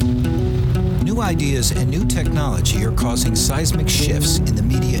New ideas and new technology are causing seismic shifts in the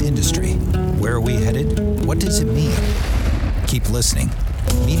media industry. Where are we headed? What does it mean? Keep listening.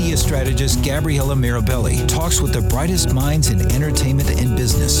 Media strategist Gabriella Mirabelli talks with the brightest minds in entertainment and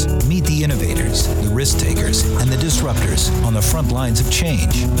business. Meet the innovators, the risk takers, and the disruptors on the front lines of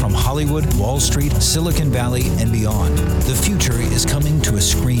change from Hollywood, Wall Street, Silicon Valley, and beyond. The future is coming to a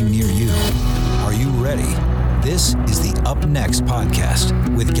screen near you. Are you ready? This is the Up Next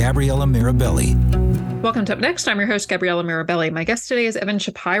podcast with Gabriella Mirabelli. Welcome to Up Next. I'm your host, Gabriella Mirabelli. My guest today is Evan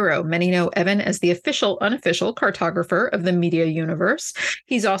Shapiro. Many know Evan as the official, unofficial cartographer of the media universe.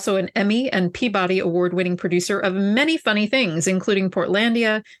 He's also an Emmy and Peabody award-winning producer of many funny things, including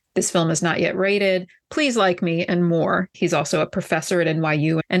Portlandia, This Film Is Not Yet Rated, Please Like Me, and more. He's also a professor at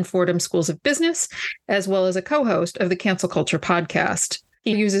NYU and Fordham Schools of Business, as well as a co-host of the Cancel Culture podcast.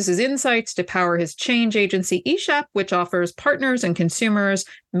 He uses his insights to power his change agency, eShop, which offers partners and consumers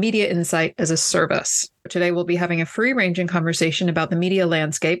media insight as a service. Today, we'll be having a free-ranging conversation about the media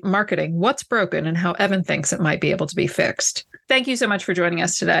landscape, marketing, what's broken, and how Evan thinks it might be able to be fixed. Thank you so much for joining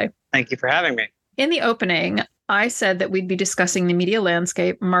us today. Thank you for having me. In the opening, I said that we'd be discussing the media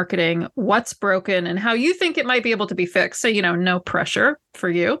landscape, marketing, what's broken, and how you think it might be able to be fixed. So, no pressure for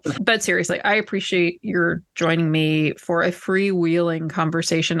you. But seriously, I appreciate your joining me for a freewheeling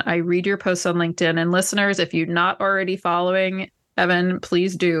conversation. I read your posts on LinkedIn, and listeners, if you're not already following Evan,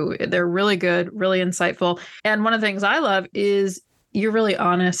 please do. They're really good, really insightful. And one of the things I love is you're really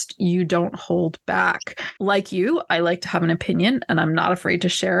honest. You don't hold back. Like you, I like to have an opinion and I'm not afraid to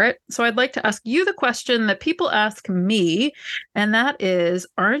share it. So I'd like to ask you the question that people ask me, and that is,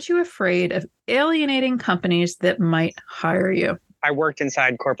 aren't you afraid of alienating companies that might hire you? I worked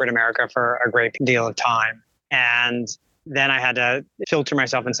inside corporate America for a great deal of time. And then I had to filter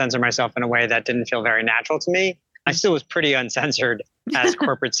myself and censor myself in a way that didn't feel very natural to me. I still was pretty uncensored as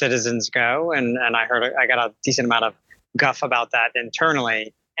corporate citizens go. And I got a decent amount of guff about that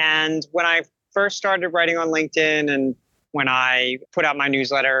internally. And when I first started writing on LinkedIn and when I put out my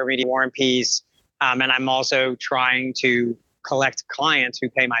newsletter, Media War and Peace, and I'm also trying to collect clients who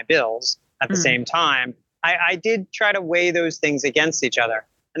pay my bills at the same time, I did try to weigh those things against each other.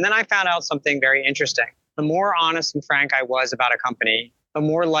 And then I found out something very interesting. The more honest and frank I was about a company, the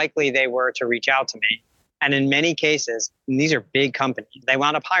more likely they were to reach out to me. And in many cases, and these are big companies, they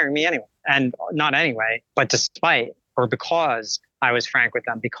wound up hiring me anyway. And not anyway, but despite or because I was frank with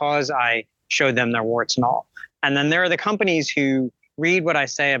them, because I showed them their warts and all. And then there are the companies who read what I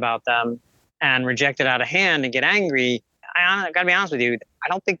say about them and reject it out of hand and get angry. I got to be honest with you, I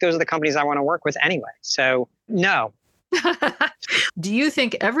don't think those are the companies I want to work with anyway. So no. Do you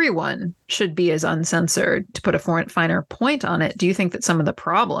think everyone should be as uncensored? To put a finer point on it, do you think that some of the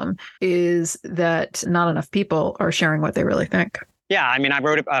problem is that not enough people are sharing what they really think? Yeah, I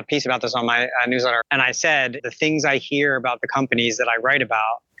wrote a piece about this on my newsletter, and I said the things I hear about the companies that I write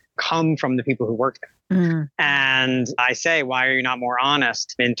about come from the people who work there. And I say, why are you not more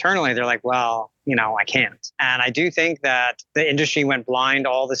honest? Internally, they're like, well, I can't. And I do think that the industry went blind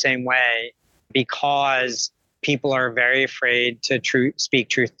all the same way because people are very afraid to speak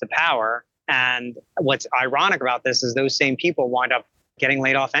truth to power. And what's ironic about this is those same people wind up getting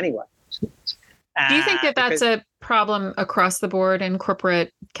laid off anyway. Do you think that that's a problem across the board in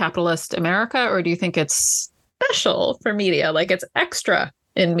corporate capitalist America, or do you think it's special for media, like it's extra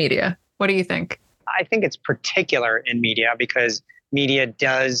in media? What do you think? I think it's particular in media because media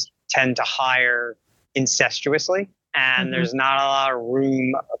does tend to hire incestuously, and there's not a lot of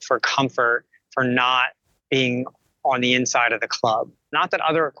room for comfort for not being on the inside of the club. Not that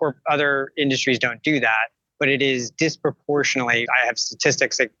other industries don't do that, but it is disproportionately, I have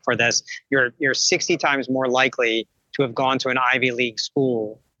statistics for this, you're 60 times more likely to have gone to an Ivy League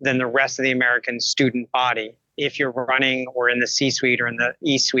school than the rest of the American student body if you're running or in the C-suite or in the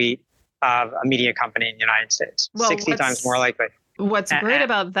E-suite of a media company in the United States. Well, 60 times more likely. What's great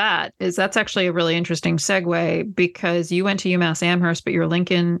about that is that's actually a really interesting segue because you went to UMass Amherst, but your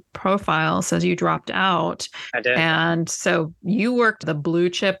LinkedIn profile says you dropped out. I did. And so you worked the blue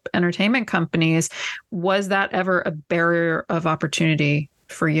chip entertainment companies. Was that ever a barrier of opportunity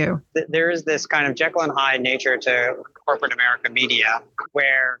for you? There is this kind of Jekyll and Hyde nature to corporate America media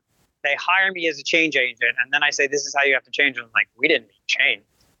where they hire me as a change agent. And then I say, this is how you have to change. And I'm like, we didn't need change.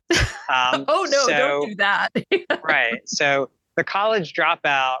 Oh, no, don't do that. Right. So the college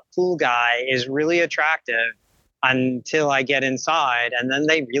dropout cool guy is really attractive until I get inside, and then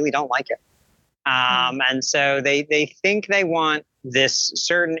they really don't like it. And so they think they want this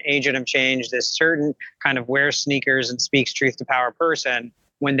certain agent of change, this certain kind of wears sneakers and speaks truth to power person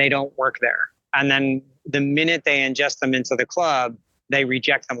when they don't work there. And then the minute they ingest them into the club, they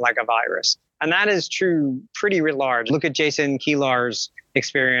reject them like a virus. And that is true pretty writ large. Look at Jason Keelar's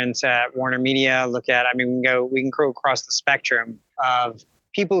experience at Warner Media. We can go across the spectrum of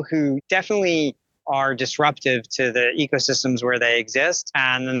people who definitely are disruptive to the ecosystems where they exist.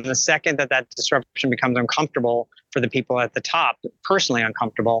 And then the second that disruption becomes uncomfortable for the people at the top, personally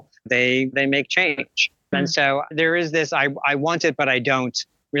uncomfortable, they make change. And so there is this I want it, but I don't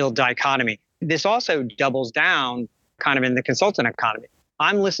real dichotomy. This also doubles down kind of in the consultant economy.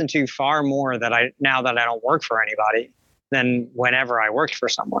 I'm listened to far more now that I don't work for anybody than whenever I worked for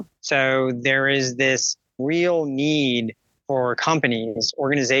someone. So there is this real need for companies,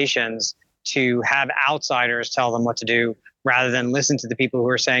 organizations to have outsiders tell them what to do rather than listen to the people who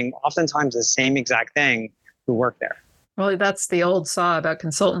are saying oftentimes the same exact thing who work there. Well, that's the old saw about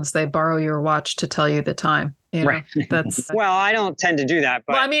consultants. They borrow your watch to tell you the time. Right. Well, I don't tend to do that.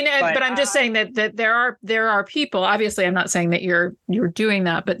 But, but I'm just saying that there are people. Obviously, I'm not saying that you're doing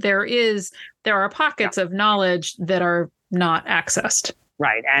that, but there are pockets of knowledge that are not accessed.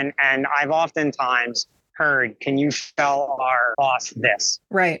 Right. And I've oftentimes heard, can you tell our boss this?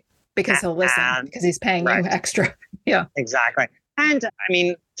 Right. Because he'll listen, because he's paying you extra. Yeah. Exactly. And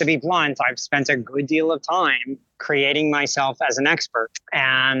to be blunt, I've spent a good deal of time creating myself as an expert.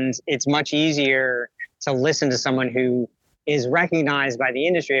 And it's much easier to listen to someone who is recognized by the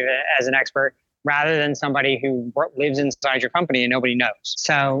industry as an expert rather than somebody who lives inside your company and nobody knows.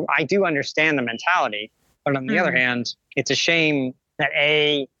 So I do understand the mentality. But on the other hand, it's a shame that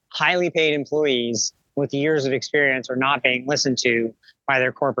highly paid employees with years of experience are not being listened to by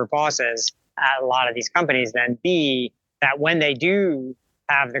their corporate bosses at a lot of these companies. Then B, that when they do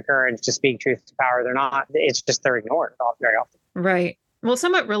have the courage to speak truth to power, they're ignored very often. Right. Well,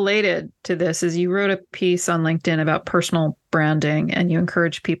 somewhat related to this is you wrote a piece on LinkedIn about personal branding, and you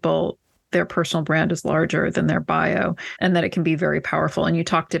encourage people, their personal brand is larger than their bio, and that it can be very powerful. And you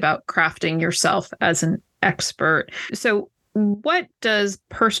talked about crafting yourself as an expert. So what does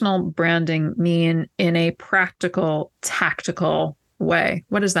personal branding mean in a practical, tactical way?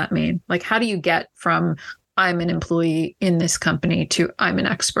 What does that mean? Like, how do you get from I'm an employee in this company to I'm an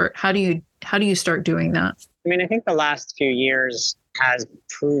expert? How do you start doing that? I think the last few years has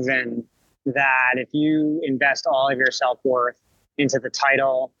proven that if you invest all of your self-worth into the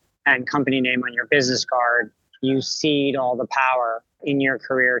title and company name on your business card, you cede all the power in your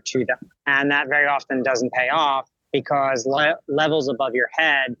career to them. And that very often doesn't pay off because levels above your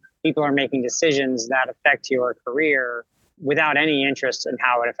head, people are making decisions that affect your career without any interest in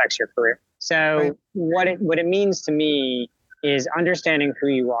how it affects your career. So what it means to me is understanding who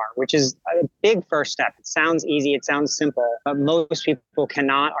you are, which is a big first step. It sounds easy, it sounds simple, but most people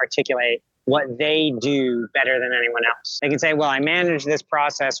cannot articulate what they do better than anyone else. They can say, well, I manage this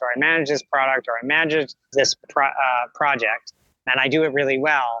process, or I manage this product, or I manage this project, and I do it really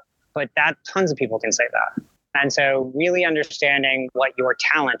well. But tons of people can say that. And so really understanding what your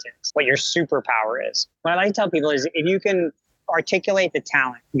talent is, what your superpower is. What I like to tell people is if you can articulate the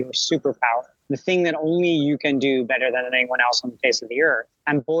talent, your superpower, the thing that only you can do better than anyone else on the face of the earth,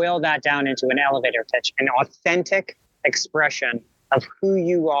 and boil that down into an elevator pitch, an authentic expression of who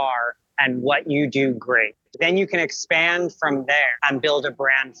you are and what you do great. Then you can expand from there and build a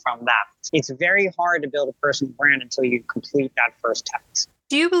brand from that. It's very hard to build a personal brand until you complete that first task.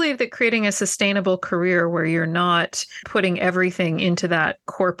 Do you believe that creating a sustainable career where you're not putting everything into that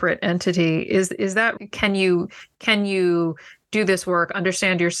corporate entity is that can you do this work,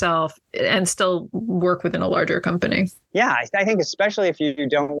 understand yourself, and still work within a larger company? Yeah, I think especially if you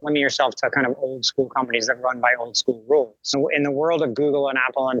don't limit yourself to kind of old school companies that run by old school rules. So in the world of Google and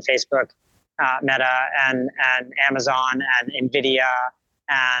Apple and Facebook, Meta and Amazon and NVIDIA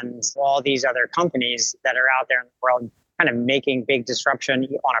and all these other companies that are out there in the world kind of making big disruption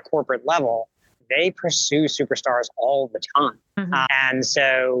on a corporate level, they pursue superstars all the time. Mm-hmm. And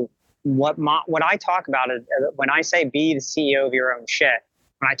so what I talk about is when I say be the CEO of your own shit,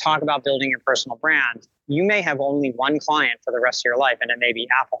 when I talk about building your personal brand, you may have only one client for the rest of your life, and it may be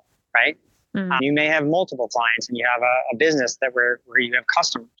Apple, right? Mm-hmm. You may have multiple clients and you have a business where you have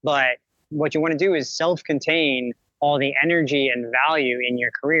customers. But what you want to do is self-contain all the energy and value in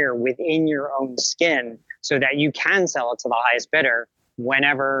your career within your own skin so that you can sell it to the highest bidder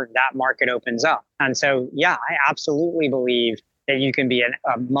whenever that market opens up. And so, yeah, I absolutely believe that you can be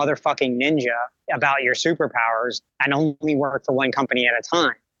a motherfucking ninja about your superpowers and only work for one company at a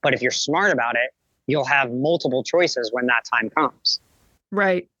time. But if you're smart about it, you'll have multiple choices when that time comes.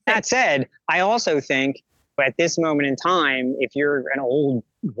 Right. That said, I also think at this moment in time, if you're an old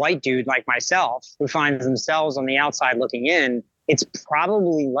white dude like myself who finds themselves on the outside looking in, it's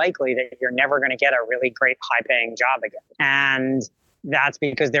probably likely that you're never going to get a really great high-paying job again. And that's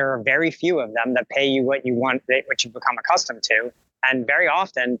because there are very few of them that pay you what you want, what you've become accustomed to. And very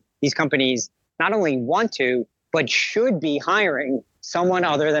often these companies not only want to, but should be hiring someone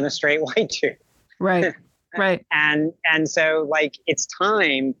other than a straight white dude. Right. Right. And so like, it's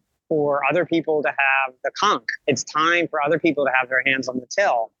time for other people to have the conch. It's time for other people to have their hands on the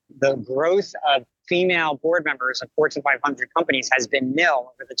till. The growth of female board members of Fortune 500 companies has been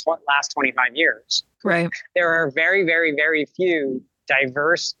nil over the last 25 years. Right. There are very, very, very few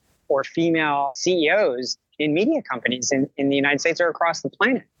diverse or female CEOs in media companies in the United States or across the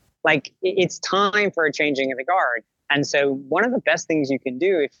planet. Like, it's time for a changing of the guard. And so one of the best things you can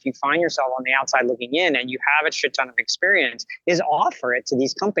do if you find yourself on the outside looking in and you have a shit ton of experience is offer it to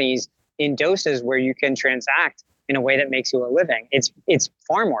these companies in doses where you can transact in a way that makes you a living. It's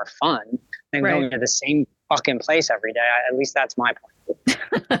far more fun than going to the same fucking place every day. At least that's my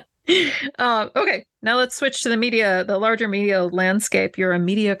point. Okay, now let's switch to the larger media landscape. You're a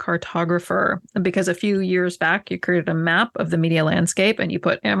media cartographer because a few years back, you created a map of the media landscape and you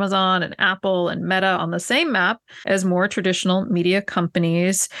put Amazon and Apple and Meta on the same map as more traditional media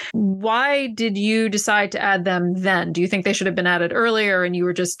companies. Why did you decide to add them then? Do you think they should have been added earlier and you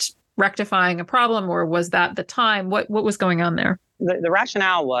were just rectifying a problem, or was that the time? What was going on there? The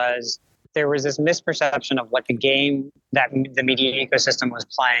rationale was there was this misperception of what the game that the media ecosystem was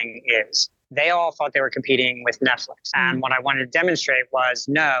playing is. They all thought they were competing with Netflix. And what I wanted to demonstrate was,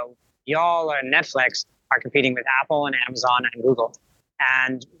 no, y'all and Netflix are competing with Apple and Amazon and Google.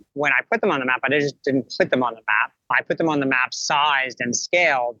 And when I put them on the map, I just didn't put them on the map. I put them on the map sized and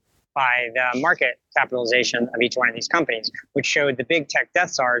scaled by the market capitalization of each one of these companies, which showed the big tech Death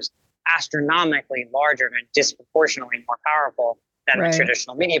Stars astronomically larger and disproportionately more powerful than the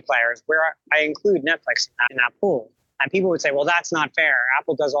traditional media players, where I include Netflix in that pool. And people would say, well, that's not fair.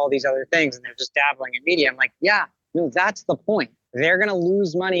 Apple does all these other things and they're just dabbling in media. I'm like, yeah, no, that's the point. They're going to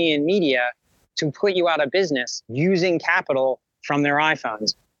lose money in media to put you out of business using capital from their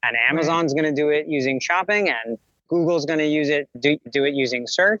iPhones. And Amazon's going to do it using shopping, and Google's going to use it, do it using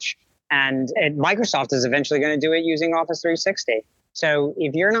search. And Microsoft is eventually going to do it using Office 360. So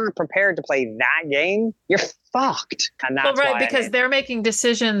if you're not prepared to play that game, you're fucked. And that's because they're making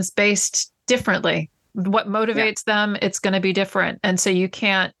decisions based differently. What motivates them, it's going to be different. And so you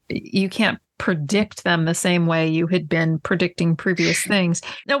can't predict them the same way you had been predicting previous things.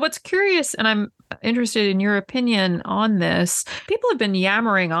 Now, what's curious, and I'm interested in your opinion on this, people have been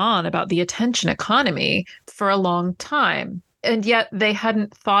yammering on about the attention economy for a long time. And yet they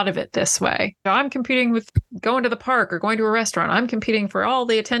hadn't thought of it this way. I'm competing with going to the park or going to a restaurant. I'm competing for all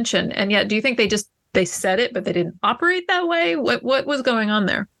the attention. And yet, do you think they said it, but they didn't operate that way? What was going on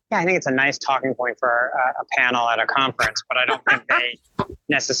there? Yeah, I think it's a nice talking point for a panel at a conference, but I don't think they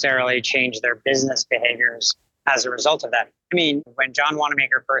necessarily changed their business behaviors as a result of that. I mean, when John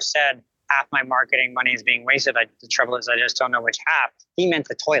Wanamaker first said, half my marketing money is being wasted, the trouble is I just don't know which half, he meant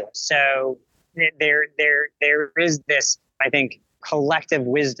the toilet. So there is this, I think, collective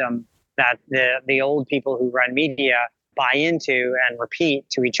wisdom that the old people who run media buy into and repeat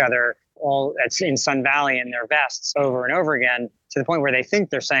to each other all in Sun Valley in their vests over and over again, to the point where they think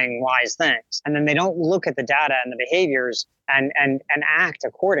they're saying wise things. And then they don't look at the data and the behaviors and act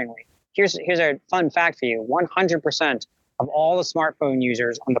accordingly. Here's a fun fact for you. 100% of all the smartphone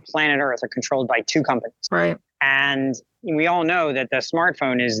users on the planet Earth are controlled by two companies. Right. And we all know that the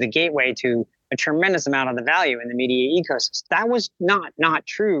smartphone is the gateway to a tremendous amount of the value in the media ecosystem. That was not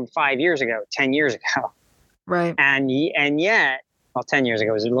true 5 years ago, 10 years ago. Right. And yet, well, 10 years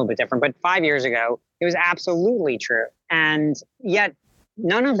ago was a little bit different, but 5 years ago, it was absolutely true. And yet,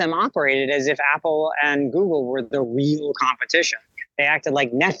 none of them operated as if Apple and Google were the real competition. They acted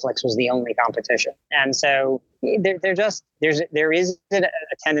like Netflix was the only competition. And so there is a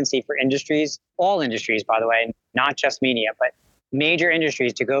tendency for industries, all industries, by the way, not just media, but major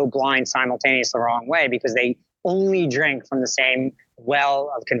industries to go blind simultaneously the wrong way because they only drink from the same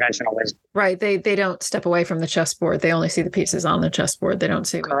well of conventional wisdom. Right. They don't step away from the chessboard. They only see the pieces on the chessboard. They don't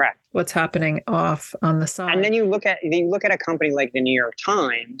see what's happening off on the side. And then you look at a company like the New York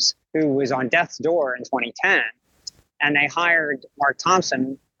Times, who was on death's door in 2010, and they hired Mark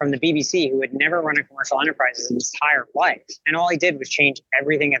Thompson from the BBC, who had never run a commercial enterprise in his entire life. And all he did was change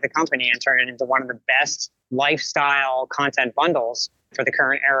everything at the company and turn it into one of the best lifestyle content bundles for the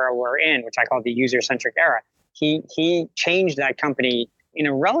current era we're in, which I call the user-centric era. He changed that company in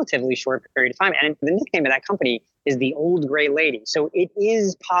a relatively short period of time. And the nickname of that company is the Old Gray Lady. So it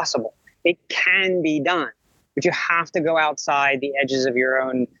is possible. It can be done. But you have to go outside the edges of your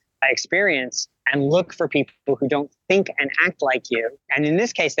own experience and look for people who don't think and act like you. And in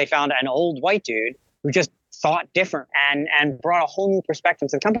this case, they found an old white dude who just thought different and brought a whole new perspective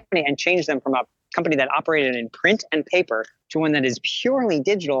to the company and changed them from a company that operated in print and paper to one that is purely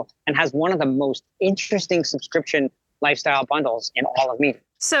digital and has one of the most interesting subscription lifestyle bundles in all of media.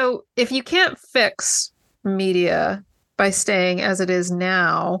 So if you can't fix media by staying as it is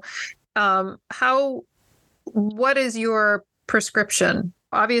now, what is your prescription?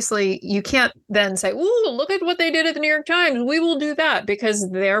 Obviously, you can't then say, "Ooh, look at what they did at the New York Times. We will do that," because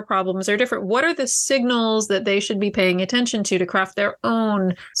their problems are different. What are the signals that they should be paying attention to craft their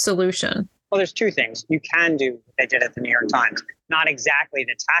own solution? Well, there's two things. You can do what they did at the New York Times. Not exactly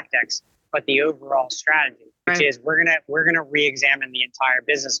the tactics, but the overall strategy, which is we're gonna re-examine the entire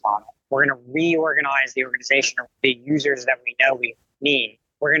business model. We're gonna reorganize the organization of the users that we know we need.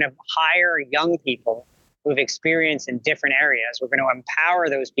 We're gonna hire young people who have experience in different areas. We're going to empower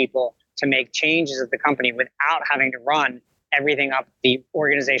those people to make changes at the company without having to run everything up the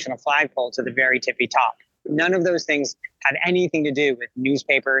organizational flagpole to the very tippy top. None of those things have anything to do with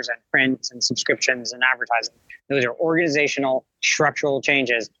newspapers and print and subscriptions and advertising. Those are organizational, structural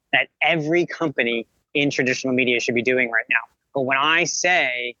changes that every company in traditional media should be doing right now. But when I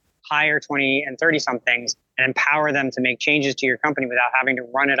say hire 20 and 30 somethings and empower them to make changes to your company without having to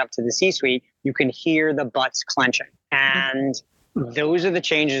run it up to the C-suite, you can hear the butts clenching. And those are the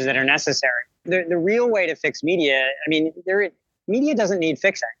changes that are necessary. The real way to fix media, media doesn't need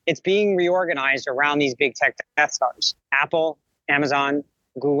fixing. It's being reorganized around these big tech death stars. Apple, Amazon,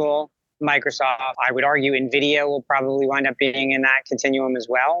 Google, Microsoft. I would argue NVIDIA will probably wind up being in that continuum as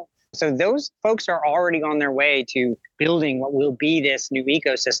well. So those folks are already on their way to building what will be this new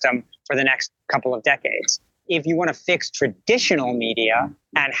ecosystem for the next couple of decades. If you want to fix traditional media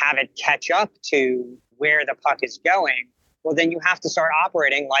and have it catch up to where the puck is going, well, then you have to start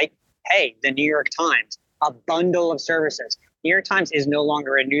operating like, hey, the New York Times, a bundle of services. New York Times is no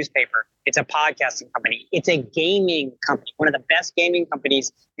longer a newspaper. It's a podcasting company. It's a gaming company, one of the best gaming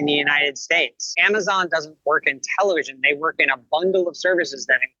companies in the United States. Amazon doesn't work in television. They work in a bundle of services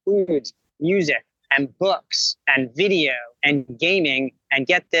that includes music and books and video and gaming and,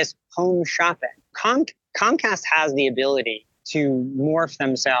 get this, home shopping. Comcast has the ability to morph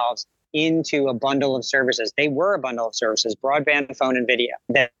themselves into a bundle of services. They were a bundle of services, broadband, phone, and video.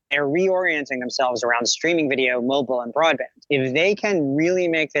 They're reorienting themselves around streaming video, mobile, and broadband. If they can really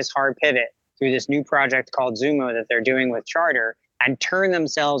make this hard pivot through this new project called Zumo that they're doing with Charter and turn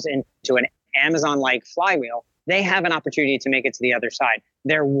themselves into an Amazon-like flywheel, they have an opportunity to make it to the other side.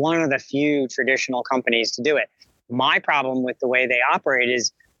 They're one of the few traditional companies to do it. My problem with the way they operate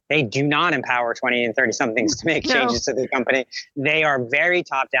is they do not empower 20 and 30 somethings to make changes to the company. They are very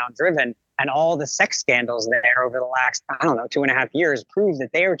top-down driven. And all the sex scandals there over the last, 2.5 years prove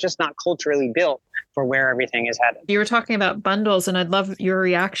that they are just not culturally built for where everything is headed. You were talking about bundles, and I'd love your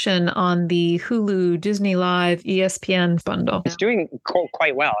reaction on the Hulu, Disney Live, ESPN bundle. It's doing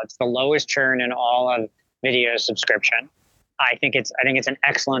quite well. It's the lowest churn in all of video subscription. I think it's an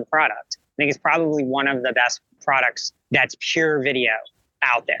excellent product. I think it's probably one of the best products that's pure video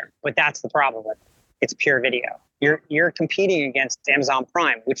out there. But that's the problem with it. It's pure video. You're competing against Amazon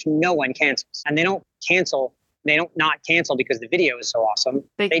Prime, which no one cancels. And they don't not cancel because the video is so awesome.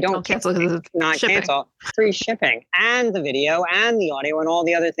 They don't cancel because of shipping. Cancel. Free shipping and the video and the audio and all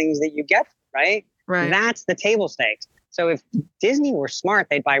the other things that you get, right? Right. That's the table stakes. So if Disney were smart,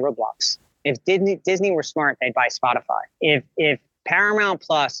 they'd buy Roblox. If Disney were smart, they'd buy Spotify. If Paramount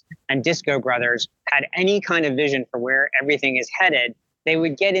Plus and Disco Brothers had any kind of vision for where everything is headed, they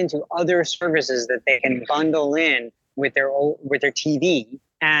would get into other services that they can bundle in with their TV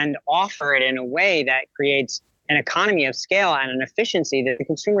and offer it in a way that creates an economy of scale and an efficiency that the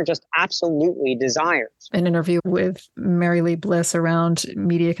consumer just absolutely desires. An interview with Mary Lee Bliss around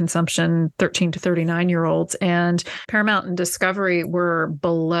media consumption, 13 to 39-year-olds, and Paramount and Discovery were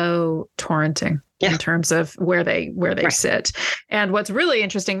below torrenting. In terms of where they sit. And what's really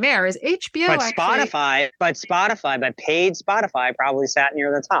interesting there is HBO but paid Spotify probably sat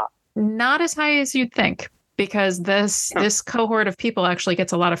near the top. Not as high as you'd think, because this cohort of people actually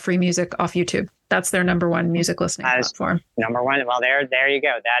gets a lot of free music off YouTube. That's their number one music listening platform. Number one. Well, there you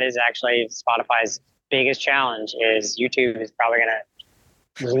go. That is actually Spotify's biggest challenge. Is YouTube is probably going to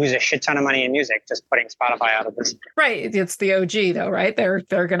lose a shit ton of money in music just putting Spotify out of this. Right. It's the OG though, right? They're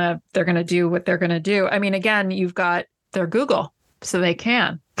gonna do what they're gonna do. I mean, again, you've got their Google, so they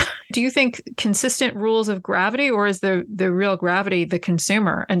can. Do you think consistent rules of gravity, or is the real gravity the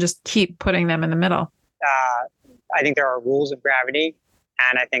consumer and just keep putting them in the middle? I think there are rules of gravity,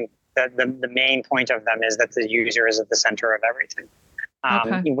 and I think the main point of them is that the user is at the center of everything.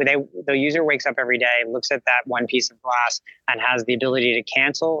 The user wakes up every day, looks at that one piece of glass, and has the ability to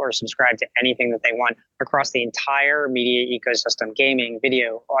cancel or subscribe to anything that they want across the entire media ecosystem: gaming,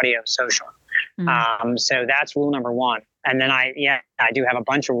 video, audio, social. So that's rule number one. And then I do have a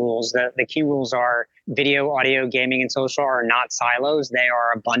bunch of rules. The key rules are video, audio, gaming, and social are not silos. They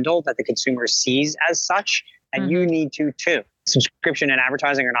are a bundle that the consumer sees as such, and you need to too. Subscription and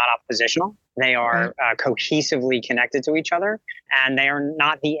advertising are not oppositional. They are cohesively connected to each other, and they are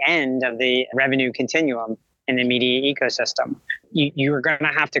not the end of the revenue continuum in the media ecosystem. You're going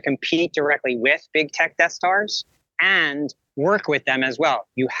to have to compete directly with big tech Death Stars and work with them as well.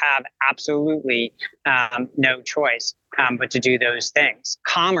 You have absolutely no choice but to do those things.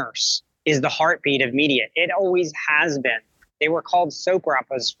 Commerce is the heartbeat of media. It always has been. They were called soap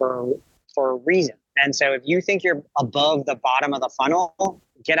operas for a reason. And so if you think you're above the bottom of the funnel,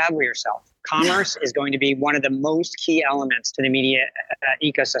 get over yourself. Commerce is going to be one of the most key elements to the media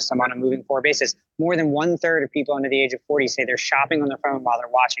ecosystem on a moving forward basis. More than 1/3 of people under the age of 40 say they're shopping on their phone while they're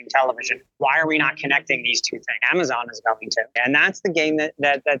watching television. Why are we not connecting these two things? Amazon is going to. And that's the game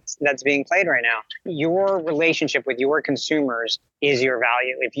that's being played right now. Your relationship with your consumers is your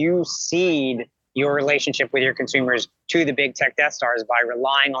value. If you cede your relationship with your consumers to the big tech Death Stars by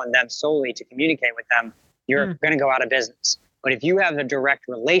relying on them solely to communicate with them, you're going to go out of business. But if you have a direct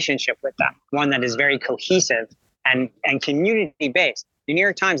relationship with them, one that is very cohesive and community-based, the New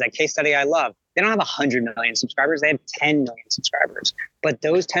York Times, that case study I love, they don't have 100 million subscribers. They have 10 million subscribers. But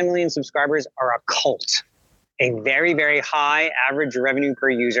those 10 million subscribers are a cult, a very, very high average revenue per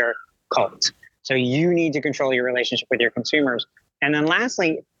user cult. So you need to control your relationship with your consumers. And then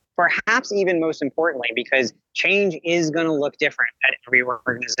lastly, perhaps even most importantly, because change is going to look different at every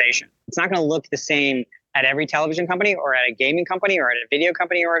organization. It's not going to look the same at every television company or at a gaming company or at a video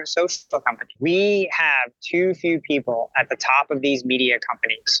company or at a social company. We have too few people at the top of these media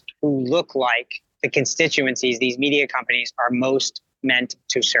companies who look like the constituencies these media companies are most meant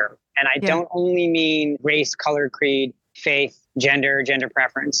to serve. And I don't only mean race, color, creed, faith, gender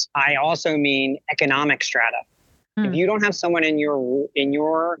preference. I also mean economic strata. If you don't have someone in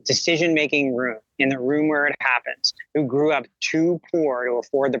your decision-making room, in the room where it happens, who grew up too poor to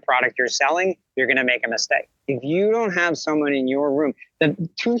afford the product you're selling, you're going to make a mistake. If you don't have someone in your room, the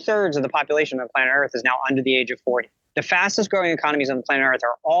 2/3 of the population of planet Earth is now under the age of 40. The fastest growing economies on the planet Earth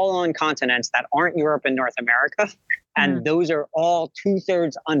are all on continents that aren't Europe and North America. And those are all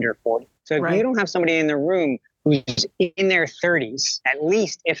 2/3 under 40. So if you don't have somebody in the room who's in their 30s, at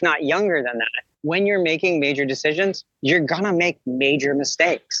least, if not younger than that, when you're making major decisions, you're going to make major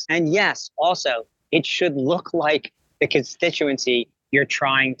mistakes. And yes, also, it should look like the constituency you're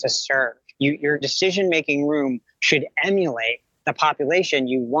trying to serve. Your decision-making room should emulate the population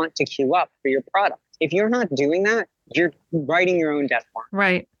you want to queue up for your product. If you're not doing that, you're writing your own death warrant.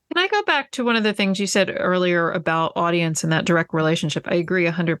 Right. Can I go back to one of the things you said earlier about audience and that direct relationship? I agree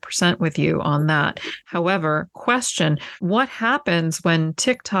 100% with you on that. However, question, what happens when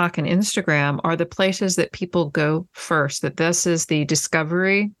TikTok and Instagram are the places that people go first, that this is the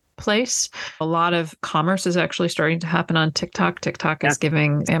discovery place? A lot of commerce is actually starting to happen on TikTok. TikTok is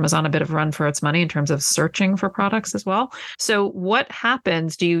giving Amazon a bit of a run for its money in terms of searching for products as well. So what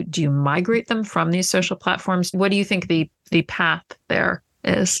happens? Do you migrate them from these social platforms? What do you think the path there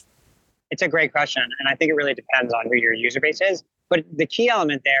is? It's a great question. And I think it really depends on who your user base is. But the key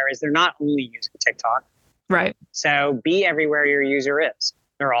element there is they're not only using TikTok. Right. So be everywhere your user is.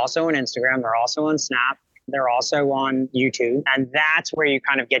 They're also on Instagram. They're also on Snap. They're also on YouTube. And that's where you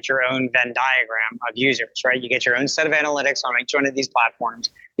kind of get your own Venn diagram of users, right? You get your own set of analytics on each one of these platforms.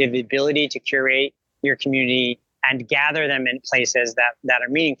 You have the ability to curate your community and gather them in places that are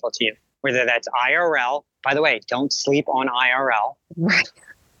meaningful to you, whether that's IRL. By the way, don't sleep on IRL. Right.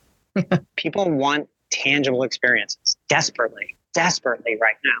 People want tangible experiences desperately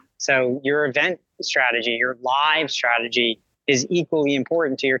right now. So your event strategy, your live strategy is equally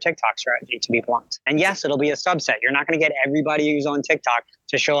important to your TikTok strategy, to be blunt. And yes, it'll be a subset. You're not going to get everybody who's on TikTok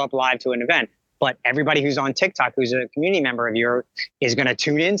to show up live to an event, but everybody who's on TikTok, who's a community member of yours, is going to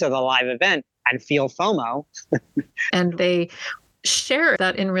tune into the live event and feel FOMO. And they share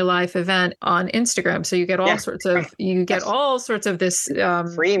that in real life event on Instagram. So you get all sorts of this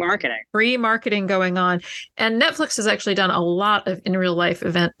free marketing going on. And Netflix has actually done a lot of in real life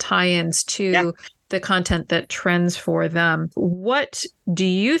event tie-ins to the content that trends for them. What do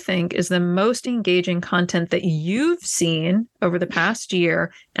you think is the most engaging content that you've seen over the past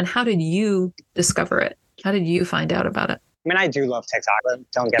year? And how did you discover it? How did you find out about it? I mean, I do love TikTok,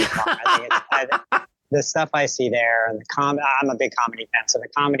 but don't get me wrong. I think the stuff I see there, and I'm a big comedy fan, so the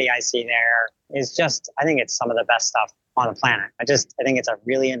comedy I see there is just, I think it's some of the best stuff on the planet. I think it's a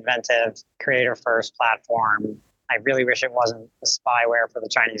really inventive creator first platform. I really wish it wasn't a spyware for the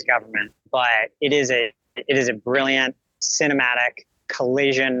Chinese government, but it is a brilliant cinematic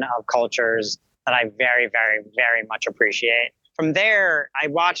collision of cultures that I very, very, very much appreciate. From there, I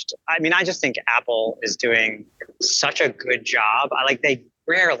just think Apple is doing such a good job. They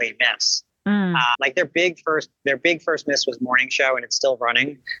rarely miss. Their big first miss was Morning Show, and it's still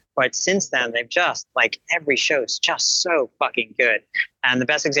running. But since then, they've just every show is just so fucking good. And the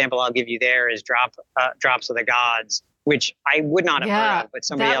best example I'll give you there is Drops of the Gods, which I would not have heard of, but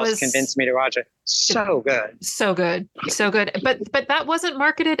somebody else convinced me to watch it. So good. So good. So good. But that wasn't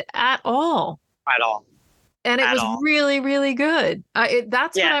marketed at all. At all. And it was really, really good.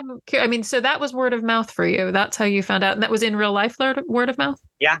 That's what so that was word of mouth for you. That's how you found out. And that was in real life word of mouth?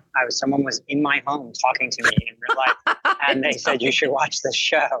 Yeah. Someone was in my home talking to me in real life. And they said, you should watch this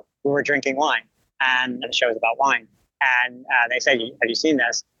show. We were drinking wine. And the show is about wine. And they said, have you seen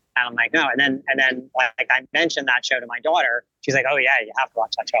this? And I'm like, no. And then I mentioned that show to my daughter. She's like, oh yeah, you have to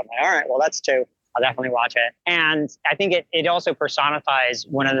watch that show. I'm like, all right, well, that's two. I'll definitely watch it. And I think it also personifies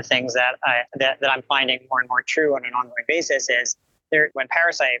one of the things that I'm finding more and more true on an ongoing basis is when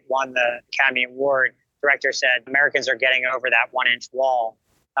Parasite won the Academy Award, the director said Americans are getting over that 1-inch wall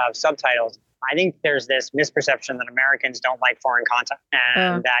of subtitles. I think there's this misperception that Americans don't like foreign content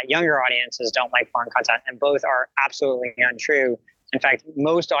and that younger audiences don't like foreign content, and both are absolutely untrue. In fact,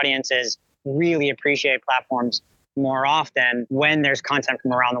 most audiences really appreciate platforms more often when there's content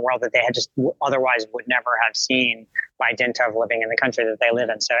from around the world that they had just otherwise would never have seen by dint of living in the country that they live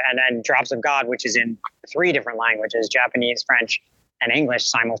in. So, and then Drops of God, which is in 3 different languages, Japanese, French, and English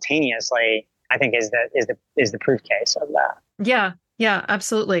simultaneously, I think is the proof case of that. Yeah,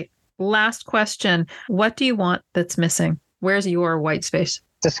 absolutely. Last question. What do you want that's missing? Where's your white space?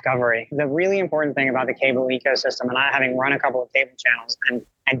 Discovery. The really important thing about the cable ecosystem, and I having run a couple of cable channels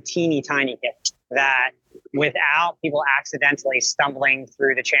and teeny tiny kids, that without people accidentally stumbling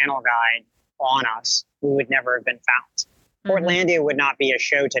through the channel guide on us, we would never have been found. Portlandia would not be a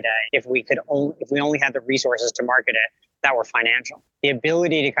show today if we only had the resources to market it that were financial. The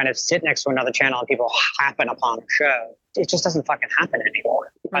ability to kind of sit next to another channel and people happen upon a show, it just doesn't fucking happen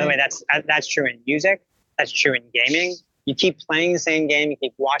anymore. Right. By the way, that's true in music. That's true in gaming. You keep playing the same game, you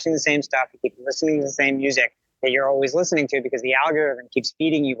keep watching the same stuff, you keep listening to the same music that you're always listening to because the algorithm keeps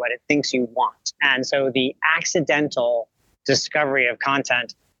feeding you what it thinks you want. And so the accidental discovery of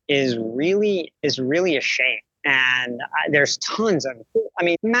content is really a shame. And there's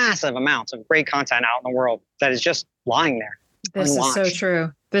massive amounts of great content out in the world that is just lying there. This is so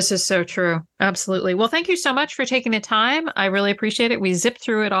true. This is so true. Absolutely. Well, thank you so much for taking the time. I really appreciate it. We zipped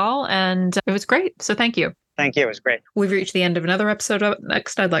through it all and it was great. So thank you. Thank you. It was great. We've reached the end of another episode. Up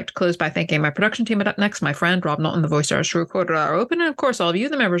next, I'd like to close by thanking my production team at Up Next, my friend Rob Knowlton, the voice artist who recorded our open, and of course, all of you,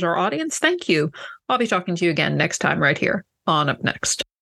 the members of our audience. Thank you. I'll be talking to you again next time right here on Up Next.